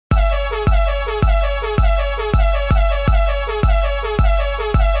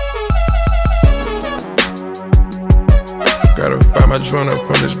Gotta find my joint up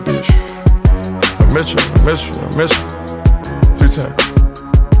on this bitch. I miss you. 3 times.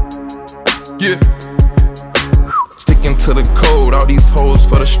 Yeah. Sticking to the code, all these hoes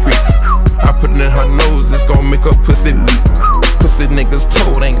for the street. I put it in her nose, it's gon' make her pussy leak. Pussy niggas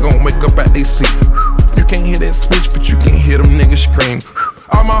told ain't gon' wake up out they sleep. You can't hear that switch, but you can hear them niggas scream.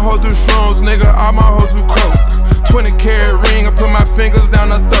 All my hoes do shrooms, nigga, all my hoes do coke. 20-carat ring, I put my fingers down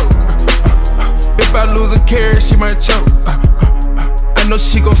her throat. If I lose a carat, she might choke. I know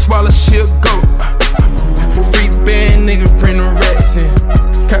she gon' swallow, she'll go. Free band, nigga, bring the rats in.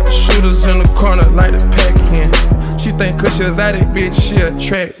 Got the shooters in the corner like the pack in. She think cause she was out it, bitch, she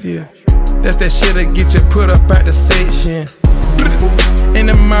attractive. That's that shit that get you put up out the section. And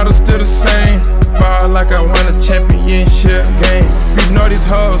the model still the same. Ball like I won a championship game. You know these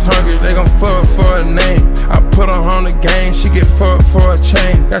hoes hungry, they gon' fuck for a name. I put her on the game, she get fucked for a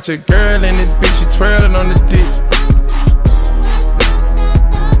chain. Got your girl in this bitch, she twirling on the dick.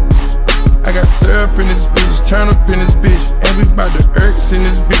 I got syrup in this bitch, turn up in this bitch. And we bout the irks in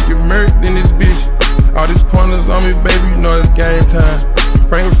this bitch, get murked in this bitch. All these pointers on me, baby, you know it's game time.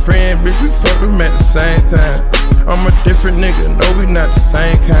 Bring a friend, bitch, we fuck them at the same time. I'm a different nigga, no, we not the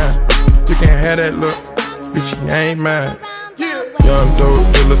same kind. You can have that look, bitch, you ain't mine. Young dope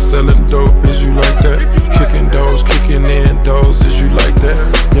dealer selling dope, is you like that? Kicking doors, kicking in doors, is you like that?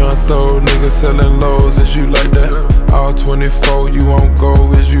 Young throw nigga selling lows, is you like that? All 24, you won't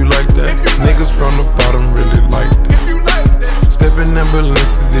go, is you like that? Niggas from the bottom really like that. Stepping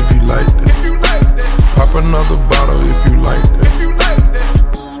ambulances if you like that. Pop another bottle if you like that.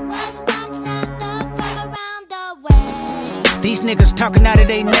 These niggas talking out of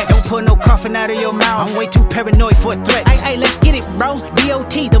their neck. Don't put no coffin out of your mouth. I'm way too paranoid for a threat. Ay, let's get it, bro.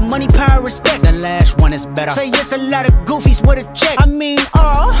 DOT, the money, power, respect. The last one is better. Say yes, a lot of goofies with a check. I mean,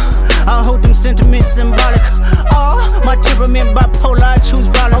 I hold them sentiments symbolic. My temperament bipolar, I choose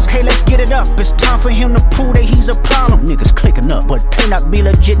violence. Okay, let's get it up. It's time for him to prove that he's a problem. Niggas clicking up, but cannot be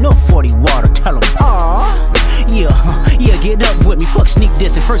legit. No 40 water, tell him. Yeah, get up with me. Fuck sneak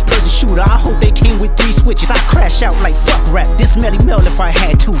dissing, first person shooter. I hope they came with 3 switches. I crash out like fuck rap. This Melly Mel if I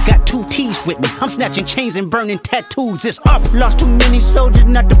had to. Got 2 T's with me. I'm snatching chains and burning tattoos. It's up. Lost too many soldiers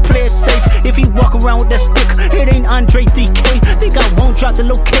not to play it safe. If he walk around with that stick, it ain't Andre 3K. Think I won't drop the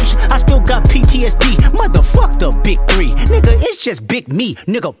location. I still got PTSD. Motherfuck the big 3. Nigga, it's just big me.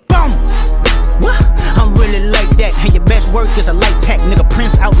 Nigga, boom. What? I'm really like that. And your best work is a light pack. Nigga,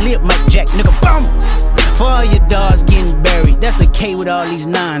 Prince outlived Mike Jack. Nigga, boom. For all your dogs getting buried, that's a K with all these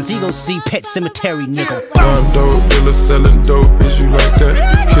 9s. He gon' see Pet Cemetery, nigga. Young dope dealer selling dope, is you like that?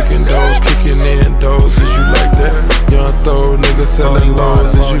 Kicking doors, kicking in doors, is you like that? Young throw nigga selling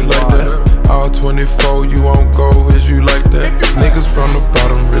lows, is you like that? All 24, you won't go, is you like that? Niggas from the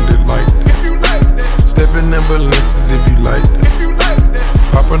bottom really like that. Stepping ambulances if you like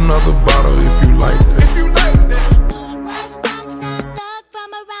that. Pop another bottle if you like that.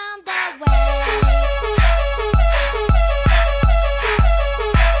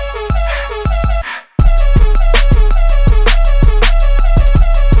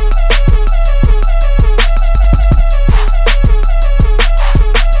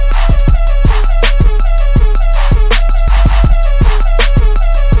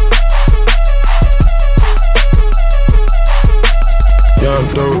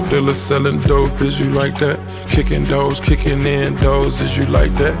 Dope dealer selling dope, is you like that? Kicking doors, kicking in doors, is you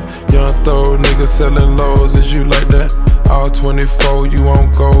like that? Young throw nigga selling lows, is you like that? All 24, you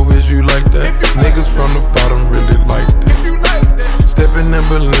won't go, is you like that? Niggas from the bottom really like that. Stepping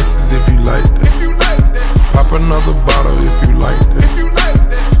ambulances if you like that. Pop another bottle if you like that.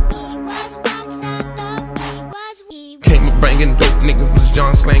 Came up banging dope, niggas was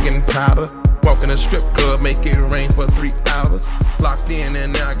John slanging powder. Walk in a strip club, make it rain for 3 hours. Locked in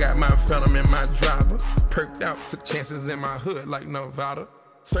and now I got my phantom in my driver. Perked out, took chances in my hood like Nevada.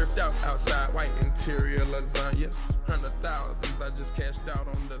 Surfed out outside, white interior lasagna. 100,000s, I just cashed out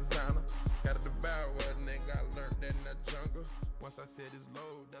on designer. Got a devour, nigga, I learned that in the jungle. Once I said it's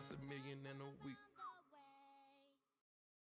low, that's $1 million in a week.